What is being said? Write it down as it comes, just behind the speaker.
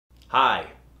Hi,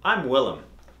 I'm Willem,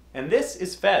 and this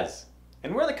is Fez,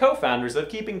 and we're the co-founders of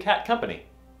Keeping Cat Company.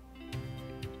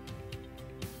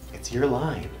 It's your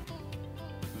line.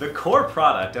 The core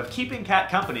product of Keeping Cat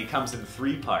Company comes in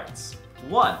 3 parts.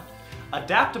 1.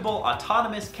 Adaptable,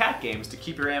 autonomous cat games to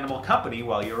keep your animal company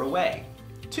while you're away.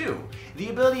 2. The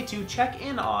ability to check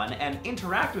in on and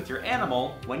interact with your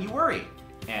animal when you worry.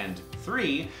 And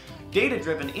 3.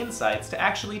 Data-driven insights to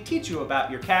actually teach you about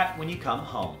your cat when you come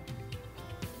home.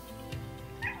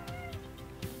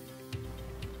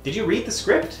 Did you read the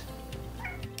script?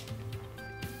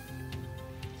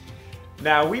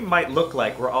 Now, we might look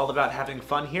like we're all about having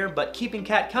fun here, but Keeping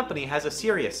Cat Company has a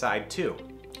serious side too.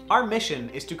 Our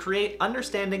mission is to create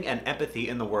understanding and empathy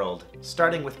in the world,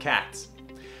 starting with cats.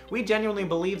 We genuinely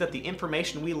believe that the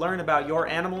information we learn about your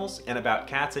animals, and about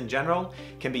cats in general,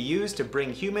 can be used to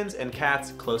bring humans and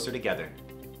cats closer together.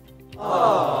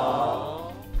 Aww.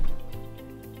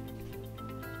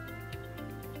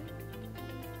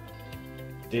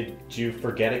 Did you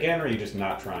forget again, or are you just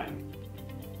not trying?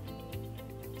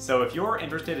 So if you're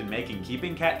interested in making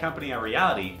Keeping Cat Company a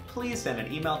reality, please send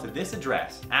an email to this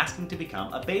address asking to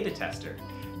become a beta tester.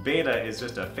 Beta is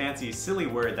just a fancy, silly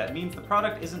word that means the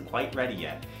product isn't quite ready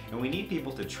yet, and we need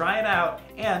people to try it out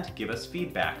and give us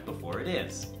feedback before it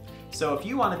is. So if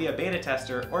you want to be a beta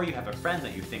tester, or you have a friend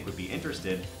that you think would be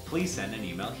interested, please send an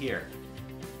email here.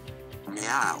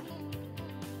 Meow.